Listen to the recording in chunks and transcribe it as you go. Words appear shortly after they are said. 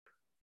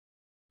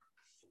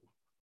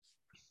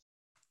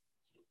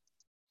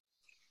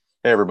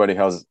Hey everybody,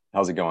 how's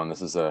it going?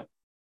 This is a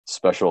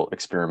special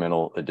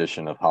experimental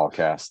edition of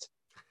Howlcast.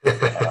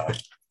 Uh,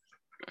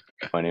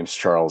 my name's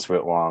Charles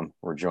Whitwam.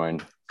 We're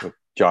joined with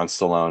John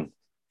Stallone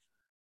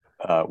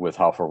with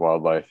Howl for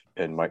Wildlife,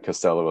 and Mike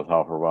Costello with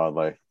Howl for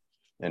Wildlife,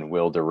 and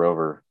Will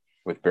DeRover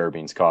with Bare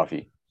Beans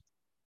Coffee.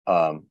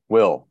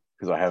 Will,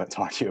 because I haven't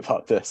talked to you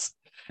about this.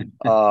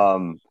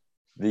 Um,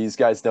 these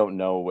guys don't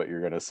know what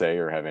you're going to say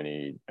or have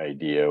any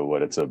idea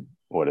what it's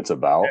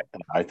about.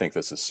 And I think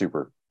this is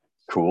super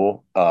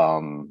cool.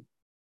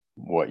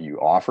 What you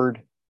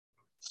offered.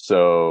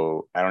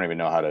 So I don't even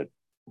know how to.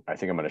 I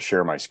think I'm going to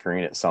share my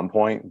screen at some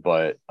point,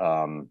 but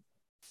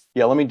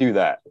yeah, let me do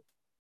that.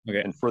 Okay.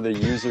 And for the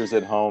users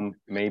at home,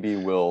 maybe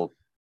we'll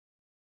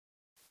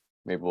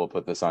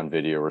put this on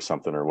video or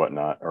something or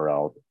whatnot, or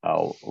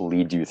I'll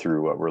lead you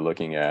through what we're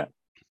looking at,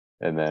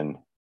 and then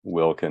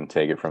Will can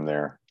take it from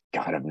there.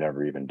 God, I've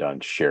never even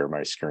done share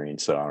my screen,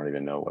 so I don't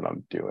even know what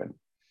I'm doing.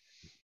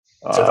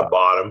 It's at the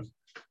bottom.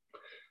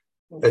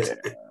 It's Yeah.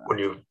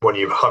 when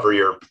you hover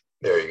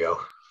there you go.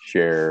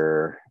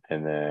 Share,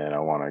 and then I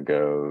want to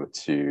go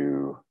to.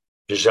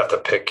 You just have to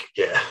pick,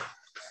 yeah.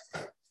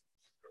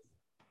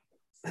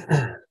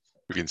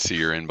 We can see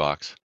your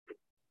inbox.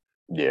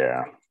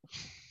 Yeah.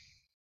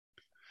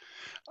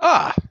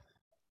 I'll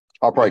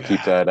probably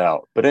keep that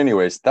out. But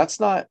anyways, that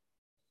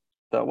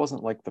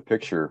wasn't like the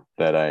picture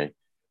that I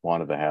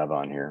wanted to have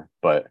on here.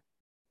 But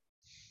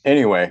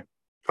anyway.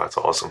 That's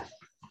awesome.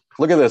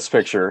 Look at this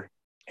picture.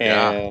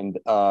 Yeah. And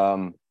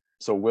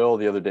so Will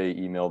the other day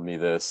emailed me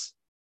this.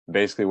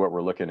 Basically what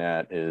we're looking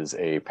at is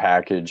a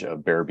package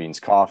of Bare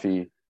Beans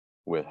coffee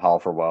with Howl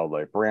for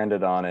Wildlife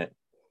branded on it.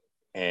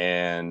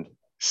 And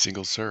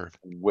single serve.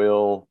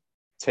 Will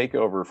take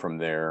over from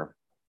there,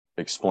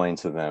 explain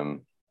to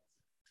them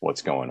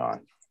what's going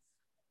on.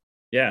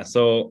 Yeah,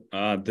 so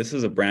this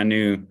is a brand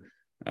new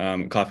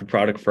coffee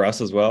product for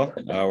us as well.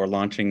 We're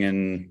launching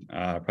in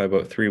probably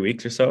about 3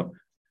 weeks or so.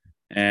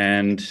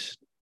 And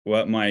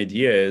what my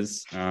idea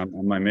is,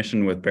 and my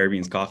mission with Bare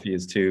Beans Coffee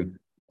is to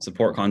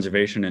support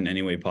conservation in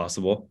any way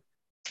possible.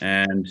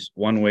 And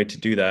one way to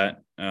do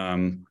that,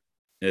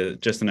 is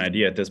just an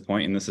idea at this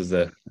point, and this is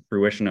the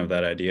fruition of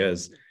that idea,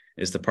 is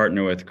to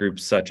partner with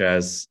groups such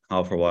as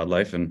Howl for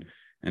Wildlife and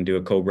do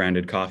a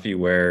co-branded coffee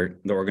where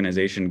the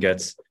organization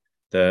gets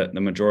the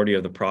majority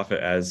of the profit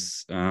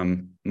as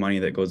money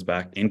that goes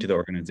back into the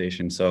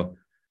organization. So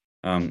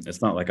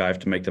it's not like I have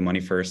to make the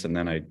money first and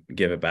then I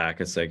give it back.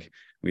 It's like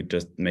we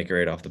just make it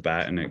right off the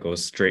bat and it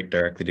goes straight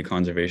directly to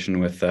conservation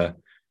with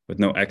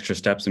no extra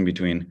steps in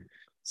between.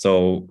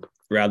 So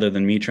rather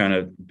than me trying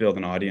to build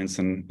an audience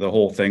and the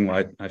whole thing,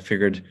 I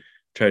figured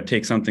try to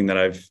take something that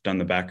I've done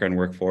the background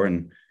work for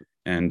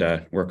and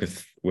work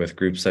with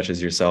groups such as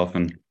yourself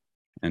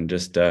and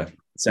just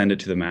send it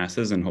to the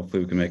masses, and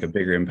hopefully we can make a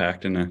bigger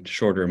impact in a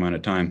shorter amount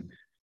of time.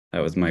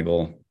 That was my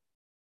goal.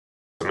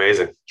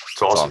 Amazing.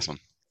 It's awesome.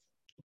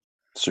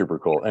 Super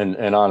cool.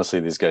 And honestly,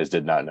 these guys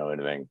did not know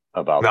anything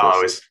about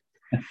this.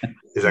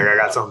 He's like, I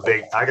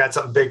got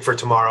something big for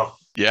tomorrow.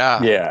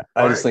 Yeah. Yeah.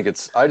 I just think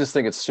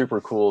it's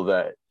super cool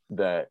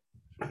that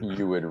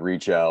you would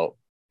reach out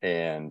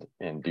and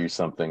do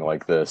something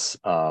like this.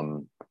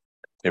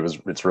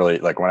 It's really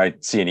like when I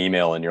see an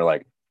email and you're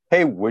like,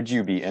 hey, would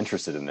you be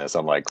interested in this?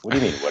 I'm like, what do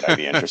you mean would I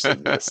be interested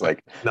in this?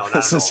 Like, no,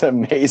 this is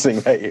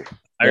amazing that you.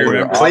 I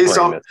remember.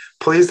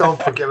 Please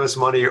don't give us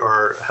money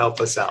or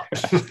help us out.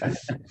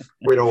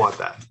 We don't want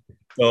that.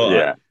 So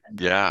yeah.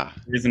 The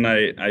reason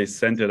I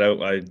sent it out,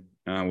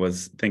 I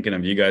was thinking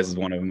of you guys as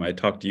one of them. I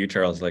talked to you,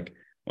 Charles, like,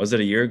 was it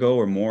a year ago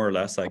or more or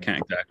less? I can't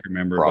exactly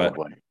remember.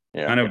 Probably.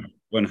 But kind of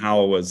when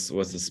Howl was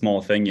a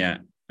small thing yet.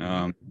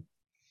 And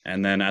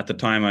then at the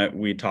time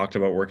we talked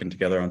about working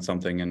together on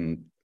something,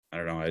 and I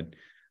don't know,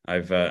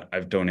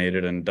 I've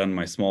donated and done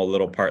my small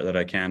little part that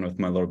I can with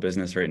my little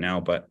business right now.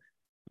 But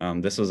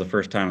this was the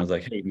first time I was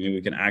like, hey, maybe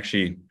we can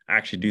actually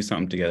do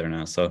something together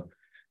now. So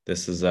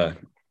this is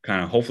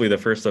kind of hopefully the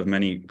first of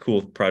many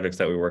cool projects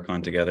that we work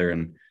on together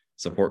and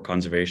support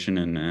conservation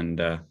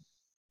and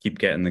keep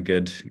getting the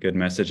good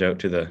message out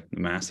to the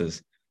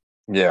masses.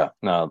 Yeah,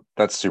 no,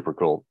 that's super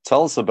cool.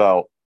 Tell us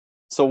about.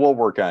 So we'll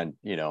work on,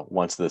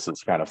 once this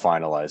is kind of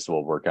finalized,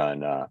 we'll work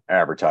on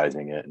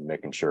advertising it and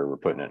making sure we're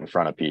putting it in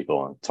front of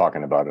people and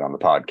talking about it on the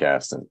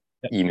podcast and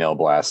email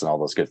blasts and all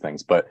those good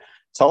things. But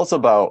tell us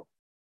about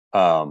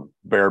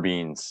Bare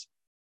Beans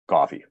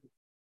Coffee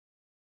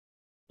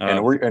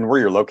and where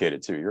you're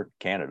located too. You're in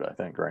Canada, I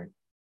think, right?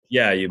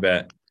 Yeah, you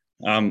bet.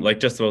 Like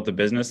just about the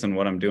business and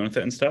what I'm doing with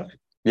it and stuff.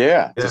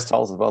 Yeah. Just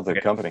tell us about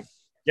the company.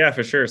 Yeah,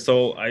 for sure.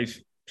 So I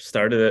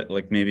started it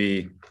like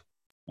maybe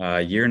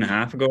a year and a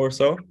half ago or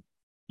so.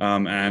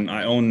 And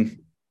I own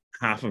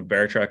half of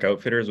Bear Track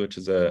Outfitters, which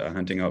is a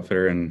hunting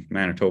outfitter in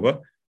Manitoba.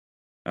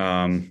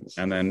 And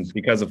then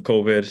because of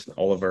COVID,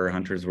 all of our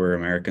hunters were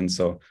Americans,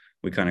 so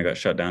we kind of got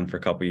shut down for a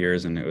couple of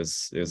years, and it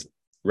was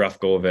rough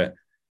go of it.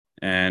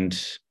 And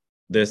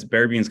this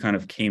Bare Beans kind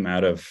of came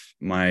out of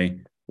my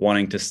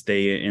wanting to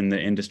stay in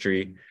the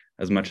industry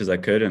as much as I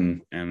could.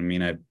 And I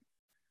mean,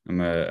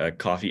 I'm a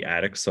coffee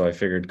addict, so I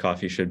figured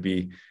coffee should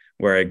be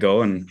where I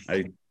go. And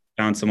I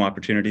found some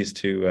opportunities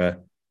to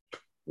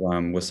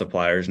with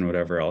suppliers and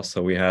whatever else.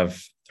 So we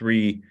have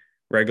 3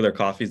 regular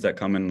coffees that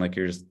come in like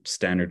your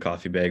standard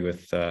coffee bag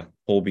with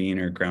whole bean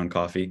or ground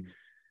coffee.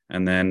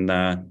 And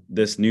then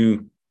this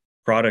new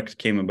product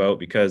came about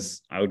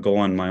because I would go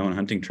on my own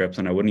hunting trips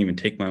and I wouldn't even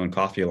take my own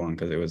coffee along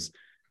because it was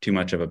too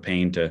much of a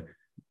pain to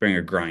bring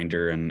a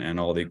grinder and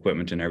all the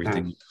equipment and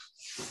everything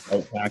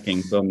out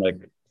packing. So I'm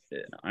like,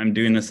 I'm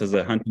doing this as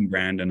a hunting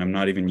brand and I'm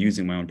not even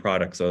using my own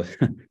product. So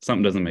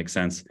something doesn't make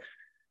sense.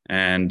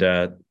 And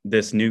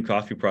this new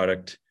coffee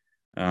product,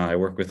 I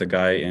work with a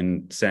guy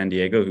in San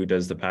Diego who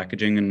does the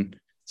packaging and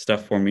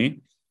stuff for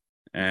me.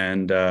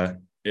 And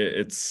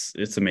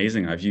it's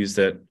amazing. I've used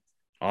it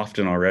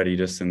often already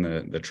just in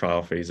the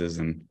trial phases.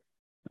 And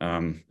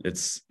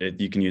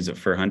you can use it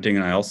for hunting.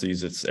 And I also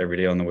use it every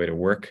day on the way to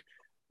work.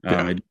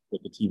 I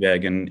put the tea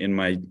bag in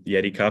my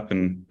Yeti cup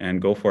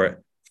and go for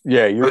it.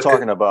 Yeah, you're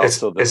talking about.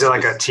 Is it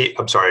like a tea?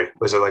 I'm sorry.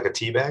 Was it like a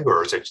tea bag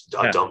or is it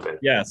a dump it?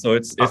 Yeah, so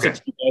it's a tea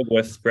bag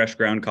with fresh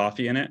ground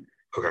coffee in it.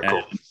 Okay,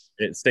 cool.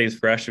 It stays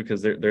fresh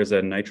because there's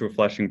a nitro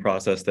flushing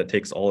process that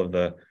takes all of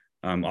the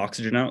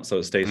oxygen out, so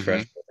it stays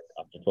fresh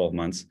for up to 12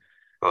 months.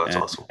 Oh, that's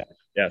awesome.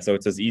 Yeah, so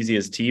it's as easy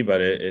as tea,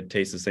 but it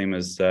tastes the same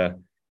as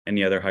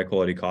any other high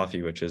quality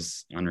coffee, which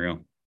is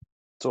unreal.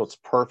 So it's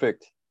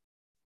perfect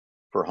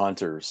for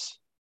hunters.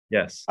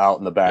 Yes. Out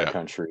in the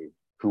backcountry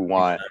who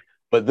want.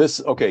 But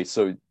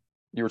so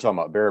you were talking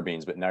about bare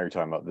beans, but now you're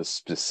talking about this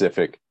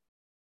specific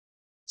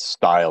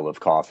style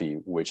of coffee,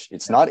 which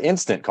it's not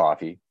instant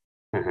coffee.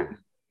 Mm-hmm.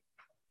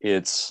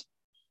 It's,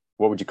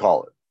 what would you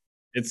call it?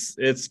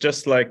 It's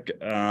just like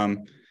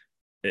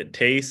it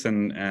tastes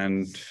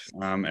and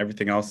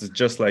everything else is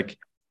just like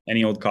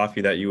any old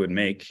coffee that you would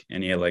make,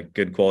 any like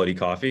good quality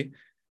coffee.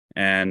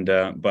 And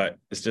but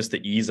it's just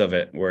the ease of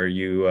it where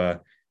you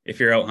if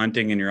you're out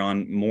hunting and you're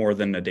on more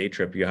than a day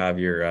trip, you have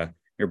your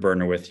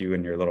burner with you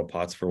and your little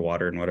pots for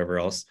water and whatever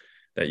else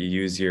that you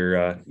use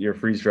your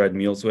freeze-dried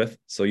meals with.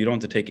 So you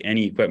don't have to take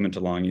any equipment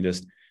along. You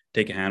just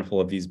take a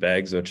handful of these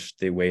bags, which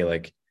they weigh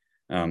like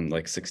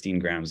 16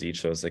 grams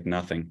each. So it's like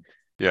nothing.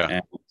 Yeah.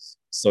 And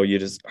so you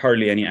just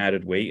hardly any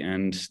added weight,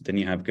 and then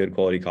you have good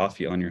quality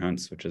coffee on your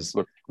hunts, which is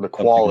the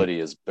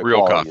quality is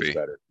real quality coffee, is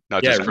better.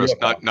 Not just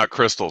not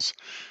crystals.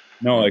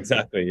 No,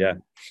 exactly. Yeah.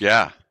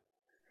 Yeah.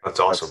 That's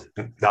awesome.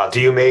 Now,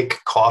 do you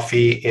make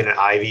coffee in an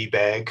IV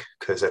bag?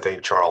 Because I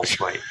think Charles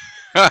might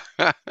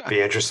be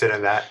interested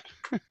in that.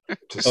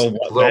 Just a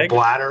little bag?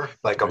 bladder,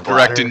 like a direct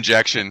bladder.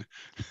 injection.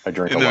 I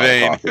drink in a the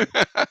lot vein. of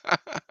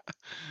coffee.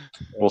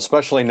 Well,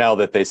 especially now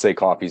that they say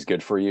coffee's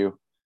good for you,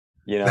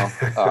 you know,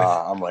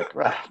 I'm like,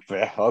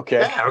 okay.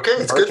 Yeah, okay,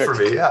 it's good for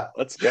me. Yeah,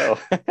 let's go.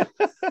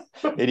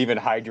 It even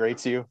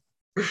hydrates you.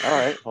 All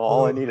right. Well,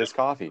 all I need is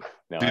coffee.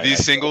 No, Do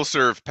these single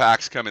serve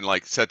packs come in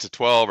like sets of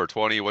 12 or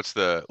 20? What's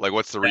the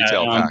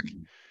retail pack?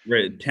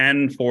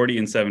 10, 40,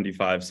 and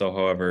 75. So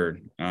however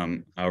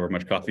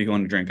much coffee you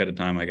want to drink at a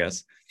time, I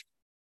guess.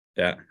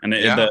 Yeah. And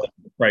the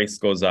price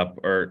goes up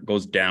or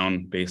goes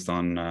down based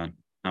on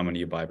how many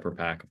you buy per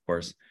pack, of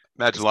course.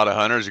 Imagine a lot of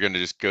hunters are going to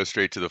just go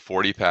straight to the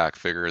 40 pack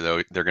figure,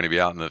 though they're going to be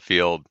out in the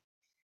field,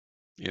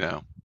 you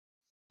know,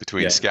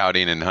 between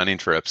scouting and hunting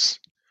trips.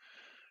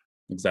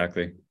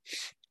 Exactly.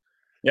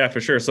 Yeah,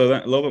 for sure. So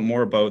a little bit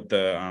more about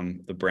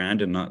the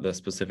brand and not the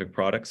specific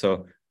product.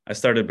 So I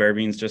started Bare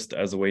Beans just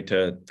as a way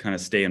to kind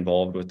of stay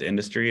involved with the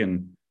industry.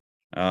 And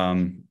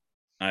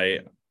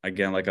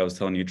again, like I was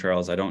telling you,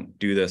 Charles, I don't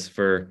do this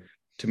to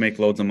make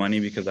loads of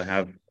money because I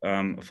have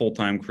a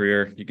full-time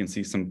career. You can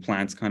see some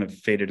plants kind of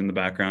faded in the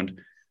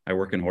background. I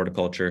work in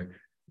horticulture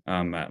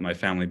at my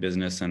family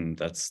business, and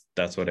that's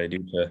what I do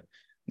to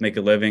make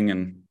a living,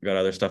 and got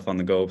other stuff on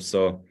the go.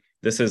 So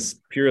this is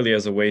purely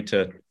as a way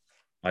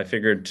I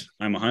figured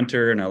I'm a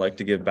hunter and I like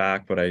to give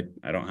back, but I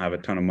don't have a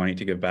ton of money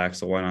to give back.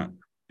 So why not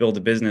build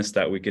a business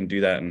that we can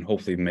do that and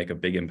hopefully make a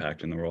big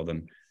impact in the world?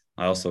 And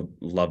I also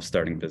love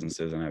starting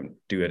businesses and I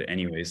do it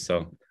anyways.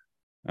 So,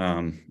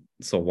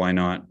 so why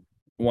not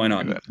do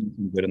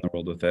something good in the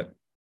world with it?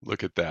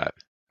 Look at that.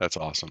 That's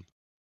awesome.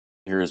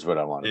 Here's what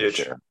I wanted to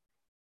share.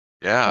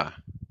 Yeah.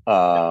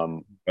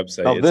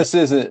 Website.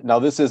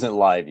 This isn't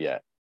live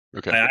yet.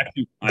 Okay.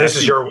 This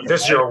is your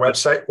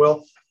website,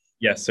 Will?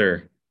 Yes,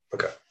 sir.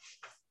 Okay.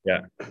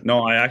 Yeah.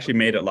 No, I actually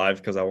made it live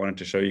because I wanted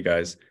to show you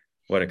guys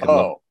what it could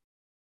look.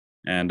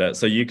 And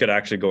so you could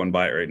actually go and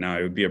buy it right now.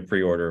 It would be a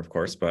pre-order, of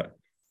course, but.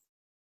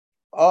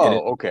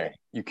 Okay.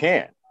 You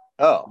can.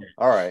 All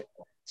right.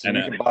 So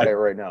you can buy it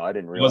right now. I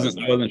didn't realize.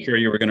 I wasn't sure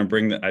you were going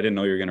to I didn't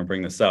know you were going to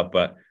bring this up,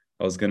 but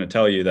I was going to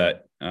tell you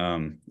that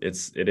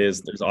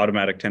there's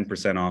automatic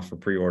 10% off for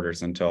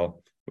pre-orders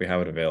until we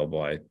have it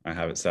available. I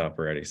have it set up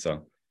already.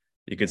 So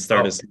you could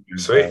start as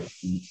sweet.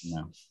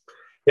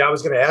 Yeah, I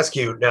was going to ask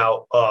you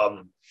now,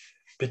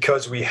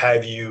 because we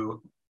have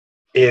you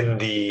in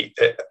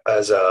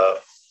as a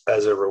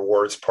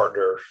rewards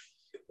partner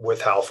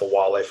with Alpha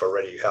Wildlife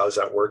already. How's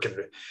that working?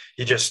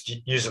 You just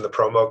using the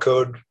promo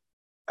code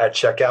at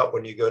checkout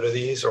when you go to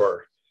these,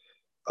 or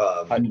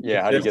how do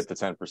you get the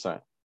 10%?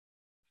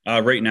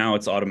 Right now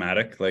it's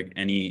automatic, like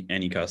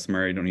any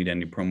customer. You don't need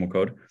any promo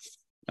code.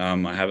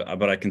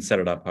 but I can set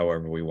it up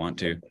however we want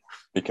to.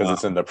 Because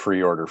it's in the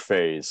pre-order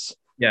phase.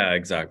 Yeah,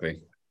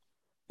 exactly.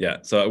 Yeah.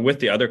 So with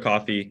the other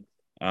coffee,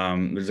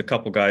 there's a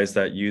couple guys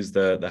that use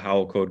the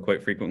Howl code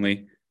quite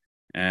frequently,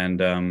 and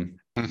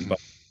but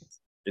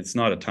it's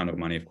not a ton of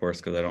money, of course,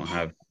 because I don't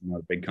have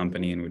a big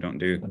company and we don't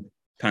do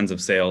tons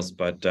of sales.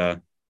 But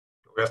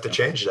we have to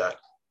change that.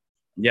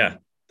 Yeah,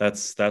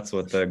 that's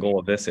what the goal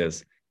of this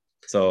is.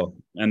 So,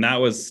 and that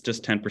was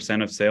just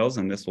 10% of sales,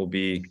 and this will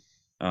be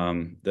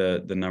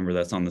the number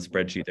that's on the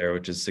spreadsheet there,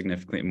 which is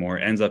significantly more.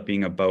 It ends up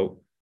being about,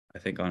 I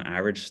think, on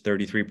average,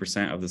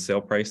 33% of the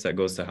sale price that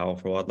goes to Howl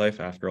for Wildlife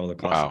after all the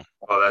costs.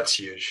 Wow. Oh, that's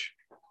huge.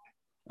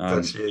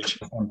 That's huge.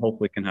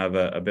 Hopefully can have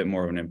a bit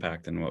more of an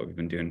impact than what we've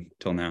been doing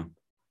till now.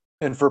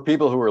 And for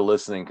people who are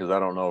listening, because I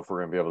don't know if we're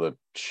going to be able to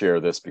share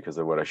this because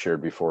of what I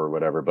shared before or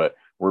whatever, but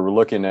we're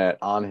looking at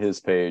on his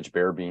page,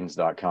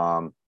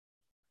 bearbeans.com.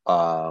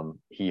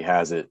 He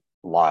has it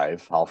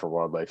live, Howl for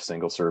Wildlife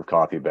single serve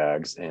coffee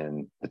bags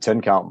in the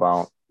 10 count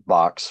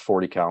box,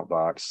 40 count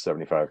box,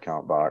 75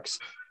 count box.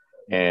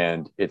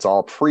 And it's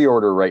all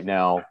pre-order right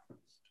now.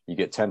 You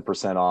get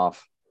 10%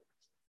 off.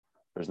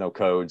 There's no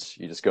codes.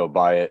 You just go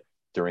buy it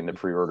during the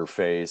pre-order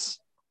phase.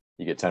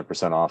 You get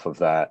 10% off of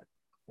that.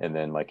 And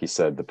then, like you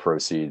said, the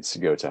proceeds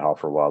go to Howl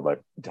for Wildlife.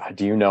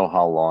 Do you know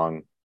how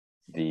long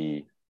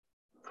the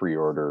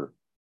pre-order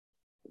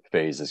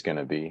phase is going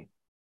to be?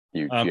 Do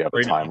you have a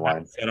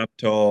timeline? Set up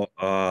till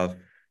I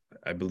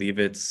believe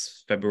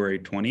it's February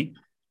 20.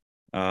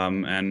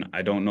 And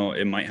I don't know,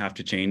 it might have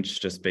to change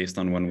just based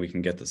on when we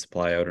can get the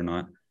supply out or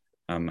not,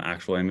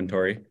 actual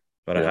inventory.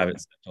 But I have it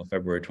set till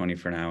February 20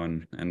 for now,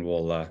 and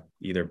we'll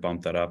either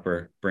bump that up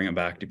or bring it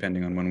back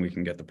depending on when we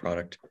can get the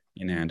product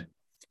in hand.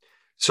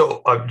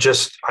 So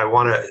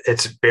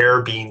it's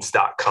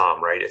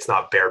bearbeans.com, right? It's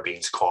not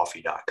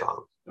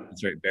bearbeanscoffee.com.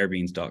 That's right,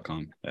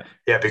 bearbeans.com.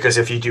 Yeah, because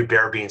if you do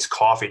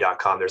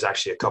bearbeanscoffee.com, there's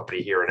actually a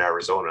company here in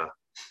Arizona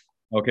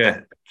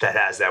that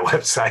has that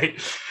website.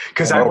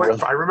 Because I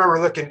remember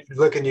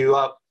looking you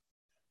up,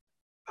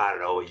 I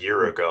don't know, a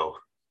year ago.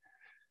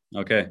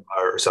 Okay.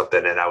 Or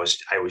something. And I was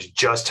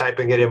just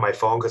typing it in my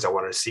phone because I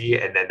wanted to see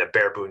it. And then the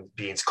Bear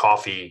Beans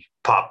Coffee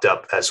popped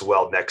up as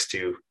well next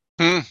to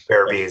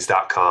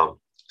bearbeans.com.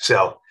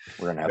 So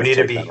we're gonna have to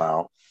take them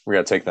out. We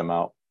gotta take them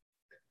out.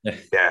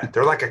 Yeah,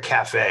 they're like a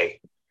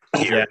cafe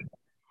here.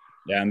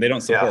 Yeah, and they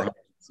don't support hunting,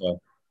 so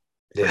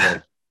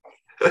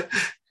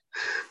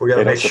we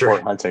gotta make sure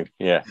hunting.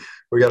 Yeah.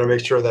 We gotta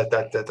make sure that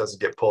doesn't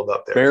get pulled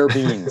up there. Bear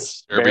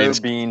Beans.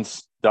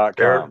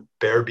 Bearbeans.com.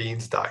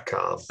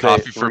 Bearbeans.com.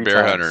 Coffee for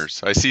bear hunters.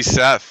 I see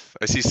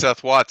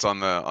Seth Watts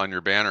on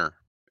your banner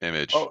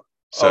image.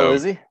 So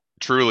is he?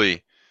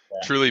 Truly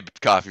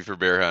coffee for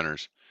bear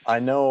hunters. I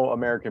know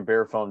American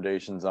Bear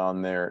Foundation's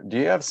on there. Do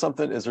you have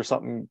something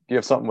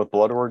with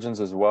Blood Origins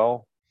as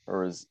well?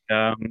 Or is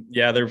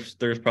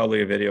there's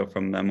probably a video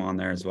from them on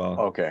there as well.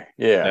 Okay.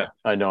 Yeah.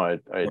 I know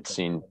I'd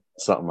seen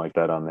something like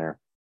that on there.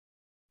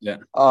 Yeah.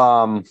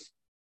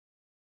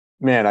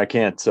 Man, I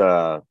can't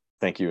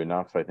thank you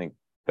enough. I think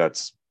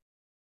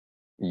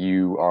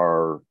you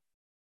are,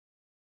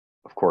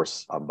 of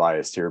course, I'm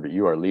biased here, but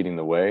you are leading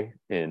the way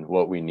in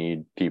what we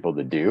need people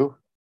to do.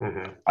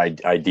 Mm-hmm.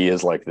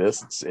 Ideas like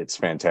this, it's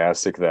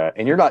fantastic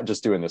and you're not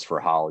just doing this for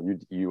Howl,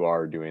 you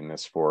are doing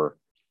this for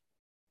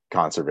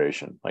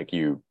conservation. Like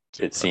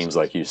it seems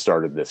like you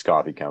started this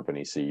coffee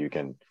company so you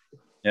can,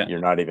 you're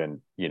not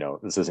even,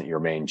 this isn't your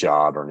main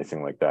job or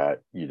anything like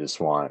that. You just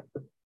want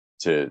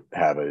to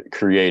have a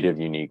creative,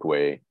 unique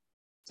way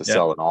to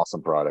sell an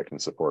awesome product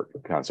and support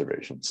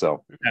conservation.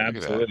 So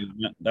absolutely,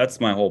 that's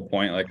my whole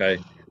point. Like I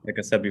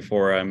said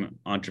before, I'm an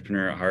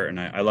entrepreneur at heart, and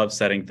I love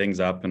setting things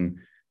up and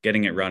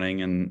getting it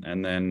running,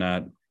 and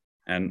then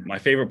and my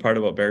favorite part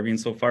about Bear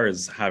Beans so far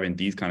is having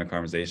these kind of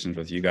conversations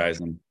with you guys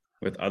and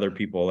with other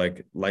people,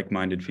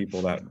 like-minded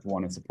people that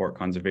want to support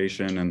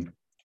conservation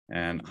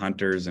and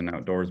hunters and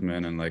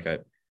outdoorsmen, and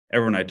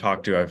everyone I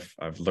talk to,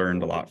 I've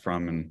learned a lot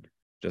from, and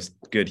just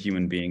good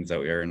human beings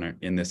out there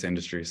in this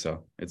industry.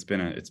 So it's been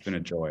a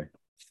joy.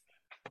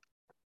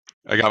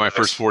 I got my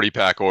first 40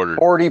 pack ordered.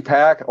 40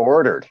 pack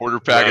ordered. Order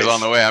pack is on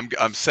the way.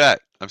 I'm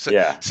set.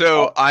 Yeah.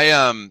 So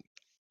I'm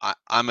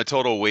a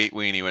total weight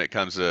weenie when it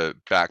comes to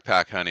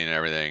backpack hunting and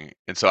everything.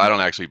 And so I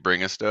don't actually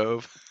bring a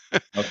stove.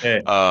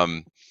 Okay.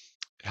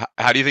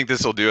 How do you think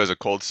this will do as a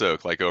cold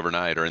soak, like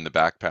overnight or in the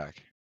backpack?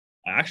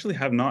 I actually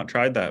have not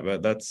tried that,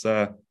 but that's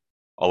I'll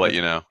let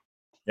you know.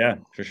 Yeah,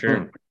 for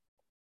sure.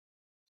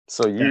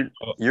 So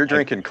you're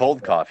drinking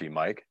cold coffee,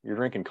 Mike. You're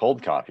drinking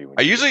cold coffee.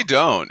 I usually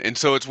don't. And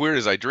so it's weird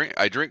is I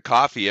drink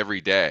coffee every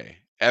day,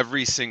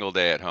 every single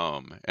day at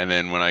home. And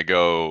then when I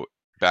go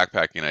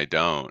backpacking, I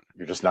don't.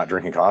 You're just not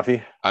drinking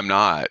coffee? I'm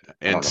not.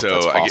 And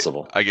so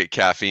I get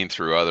caffeine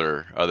through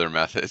other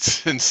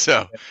methods. And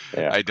so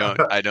I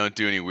don't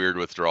do any weird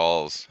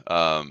withdrawals.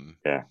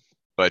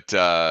 But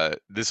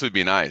this would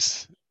be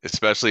nice,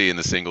 especially in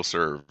the single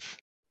serve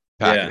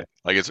packet. Yeah.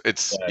 Like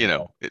it's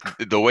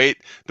the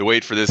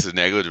weight for this is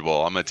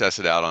negligible. I'm gonna test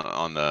it out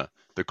on the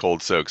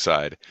cold soak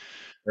side.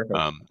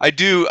 I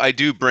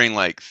do bring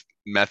like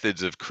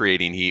methods of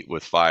creating heat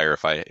with fire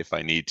if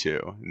I need to,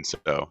 and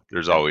so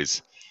there's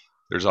always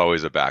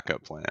a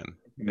backup plan.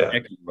 Yeah.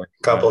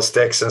 Couple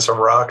sticks and some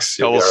rocks.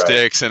 Couple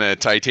sticks and a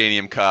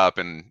titanium cup,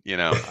 and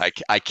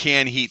I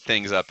can heat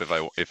things up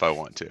if I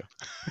want to.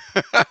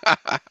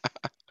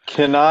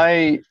 Can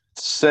I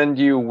send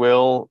you,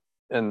 Will,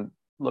 and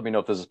let me know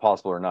if this is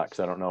possible or not,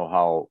 because I don't know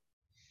how.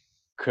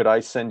 Could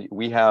I send you?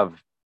 We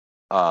have,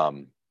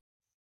 God,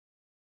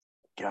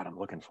 I'm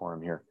looking for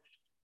him here.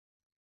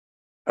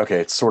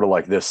 Okay, it's sort of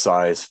like this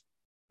size.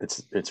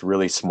 It's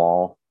really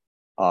small.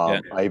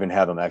 I even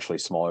have them actually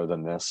smaller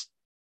than this.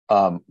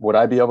 Would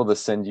I be able to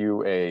send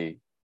you a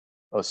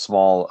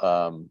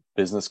small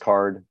business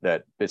card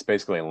that it's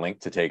basically a link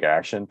to take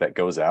action that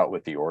goes out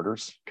with the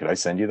orders? Could I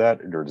send you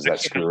that, or does that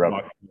screw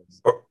up?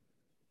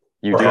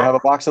 You do have a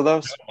box of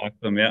those?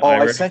 Yeah. Oh,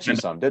 I sent you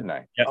some, didn't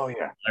I? Yeah. Oh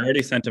yeah. I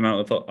already sent them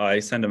out I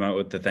send them out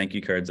with the thank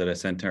you cards that I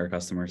sent to our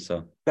customers.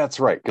 So that's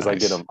right, because nice. I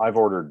get them. I've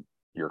ordered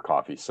your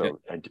coffee, so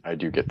yeah. I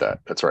do get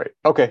that. That's right.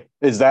 Okay.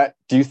 Do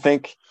you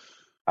think?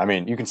 I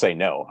mean, you can say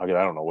no. I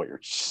don't know what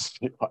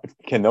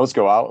can those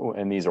go out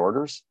in these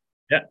orders?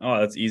 Yeah.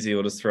 Oh, that's easy.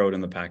 We'll just throw it in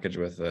the package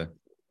with the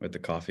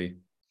coffee.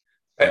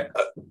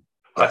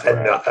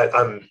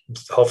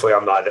 Hopefully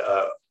I'm not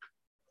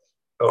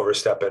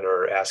overstepping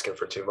or asking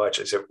for too much.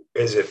 Is it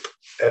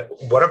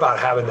what about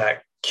having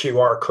that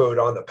QR code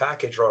on the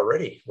package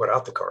already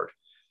without the card?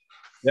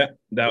 Yeah,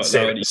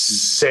 saving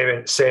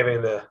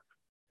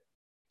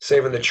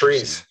the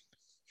trees.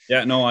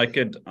 Yeah, no, I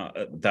could.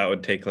 That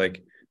would take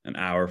like an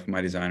hour for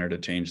my designer to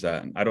change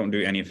that. I don't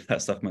do any of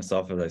that stuff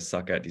myself, as I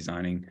suck at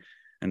designing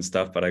and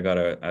stuff. But I got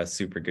a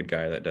super good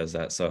guy that does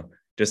that. So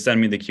just send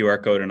me the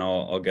QR code and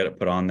I'll get it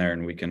put on there,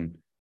 and we can,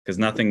 because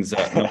nothing's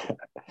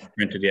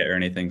printed yet or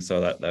anything. So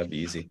that'd be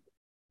easy.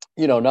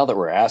 Now that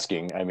we're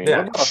asking, I mean,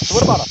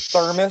 what about a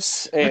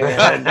thermos?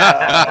 And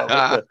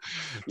how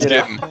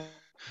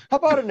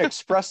about an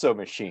espresso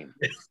machine?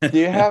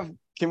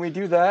 Can we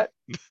do that?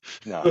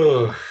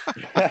 No.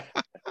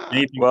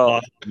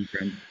 Well,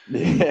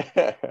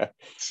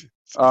 it's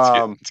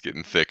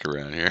getting thick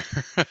around here.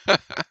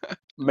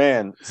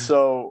 Man,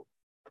 so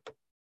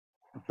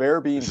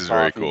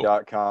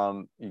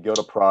bearbeanscoffee.com, you go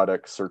to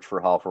products, search for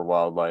Howl for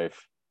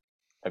Wildlife.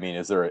 I mean,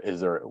 was there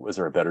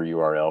a better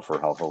URL for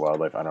Howl for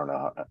Wildlife? I don't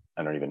know.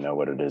 I don't even know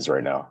what it is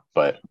right now,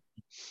 but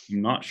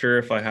I'm not sure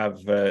if I have.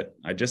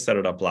 I just set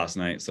it up last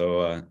night,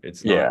 so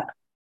it's not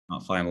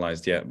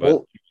finalized yet. But I'm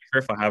not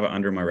sure if I have it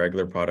under my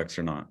regular products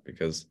or not,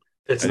 because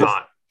it's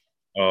not.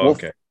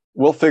 Okay.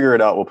 We'll figure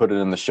it out. We'll put it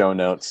in the show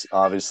notes.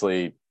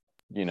 Obviously,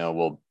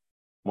 when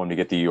we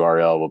get the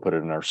URL, we'll put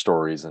it in our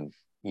stories and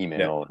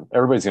email. Yeah.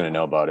 Everybody's going to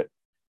know about it.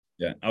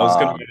 Yeah, I was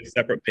going to get a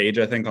separate page,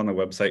 I think, on the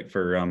website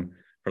for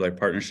like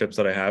partnerships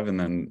that I have, and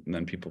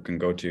then people can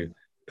go to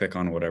click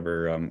on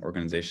whatever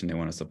organization they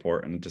want to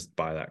support and just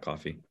buy that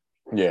coffee.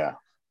 Yeah.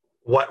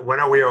 When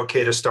are we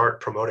okay to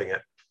start promoting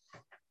it?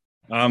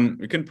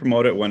 We can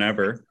promote it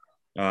whenever.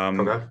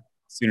 Okay.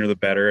 Sooner the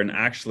better. And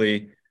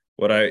actually,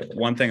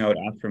 one thing I would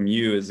ask from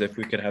you is if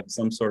we could have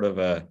some sort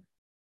of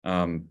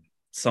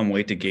some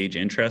way to gauge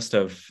interest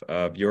of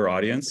your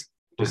audience,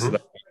 just so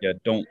that we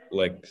don't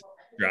like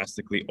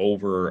drastically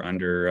over or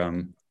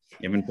under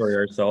inventory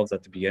ourselves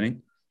at the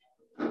beginning,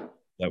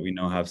 that we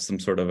have some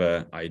sort of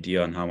a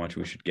idea on how much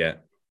we should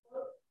get,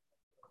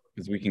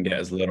 because we can get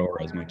as little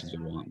or as much as we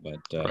want.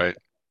 But right,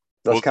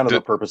 that's kind of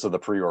the purpose of the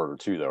pre-order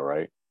too, though,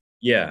 right?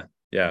 Yeah,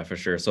 for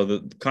sure. So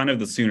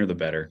the sooner the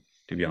better,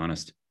 to be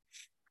honest.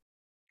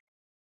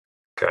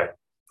 Okay.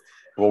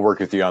 We'll work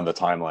with you on the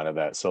timeline of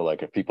that. So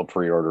like if people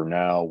pre-order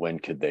now, when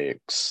could they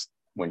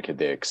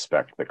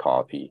expect the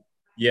coffee?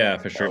 Yeah,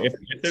 for sure. If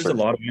there's a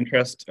lot of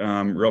interest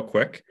real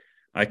quick,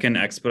 I can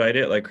expedite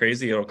it like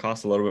crazy. It'll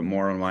cost a little bit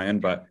more on my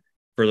end, but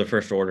for the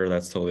first order,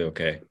 that's totally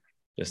okay.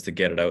 Just to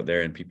get it out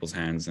there in people's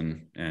hands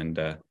and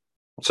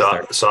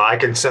so I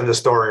can send the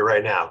story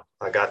right now.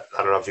 I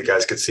don't know if you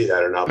guys could see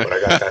that or not, but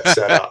I got that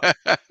set up.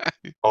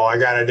 All I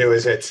got to do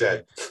is hit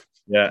send.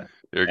 Yeah.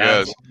 Here it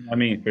goes. I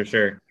mean, for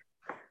sure.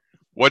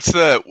 What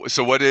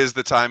is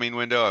the timing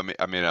window?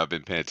 I mean, I've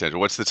been paying attention.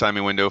 What's the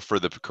timing window for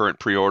the current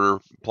pre-order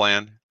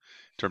plan in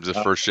terms of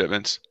first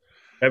shipments?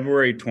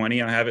 February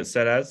 20, I have it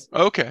set as.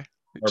 Okay.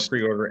 Our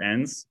pre-order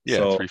ends. Yeah,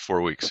 so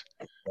 3-4 weeks.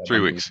 3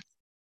 weeks.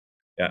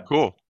 Yeah.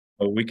 Cool.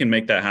 So we can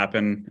make that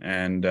happen,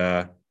 and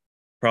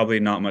probably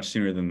not much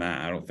sooner than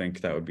that. I don't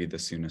think that would be the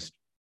soonest.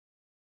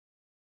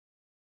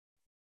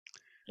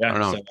 Yeah. I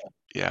don't know.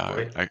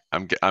 Yeah,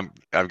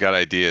 I've got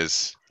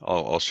ideas.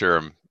 I'll share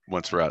them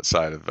once we're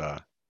outside of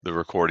the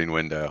recording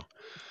window.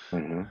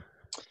 Mm-hmm.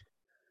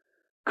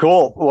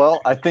 Cool. Well,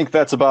 I think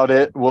that's about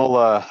it.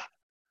 We'll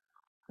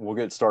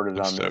get started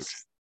on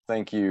this.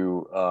 Thank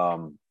you.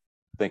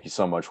 Thank you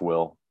so much,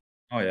 Will.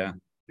 Oh yeah.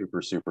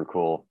 Super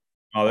cool.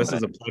 Oh, this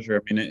is a pleasure.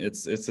 I mean,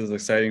 it's as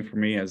exciting for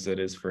me as it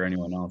is for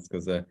anyone else,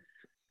 because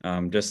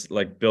just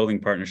like building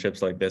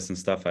partnerships like this and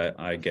stuff,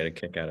 I get a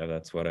kick out of.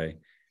 That's what I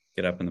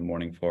get up in the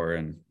morning for,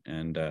 and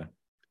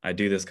I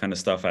do this kind of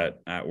stuff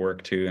at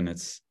work too, and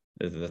it's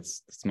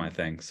my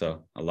thing.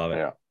 So I love it.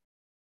 Yeah,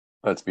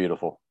 that's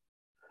beautiful.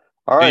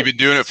 All right. You've been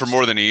doing it for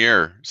more than a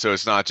year, so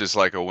it's not just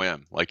like a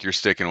whim. Like you're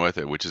sticking with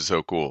it, which is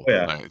so cool. Oh,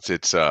 yeah.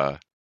 It's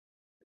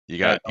you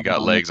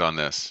got legs on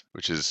this,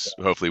 which is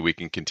hopefully we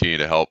can continue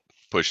to help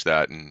push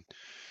that and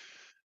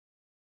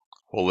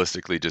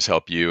holistically just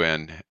help you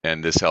and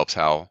this helps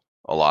Hal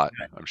a lot,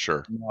 I'm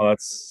sure. No,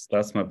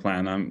 that's my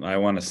plan. I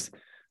want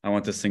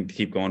this thing to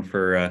keep going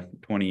for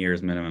 20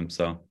 years minimum.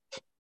 So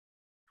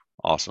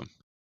awesome.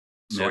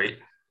 Sweet.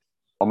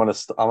 I'm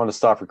gonna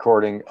stop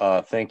recording.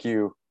 Thank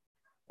you,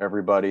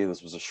 everybody.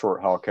 This was a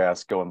short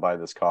Hallcast. Go and buy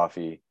this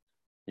coffee.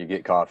 You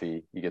get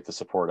coffee. You get to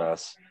support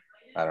us.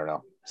 I don't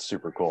know.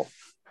 Super cool.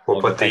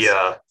 We'll put thanks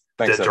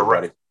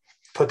everybody.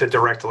 Put the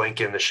direct link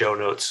in the show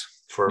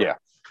notes for. Yeah.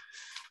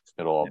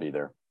 It'll all be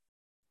there.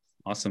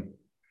 Awesome.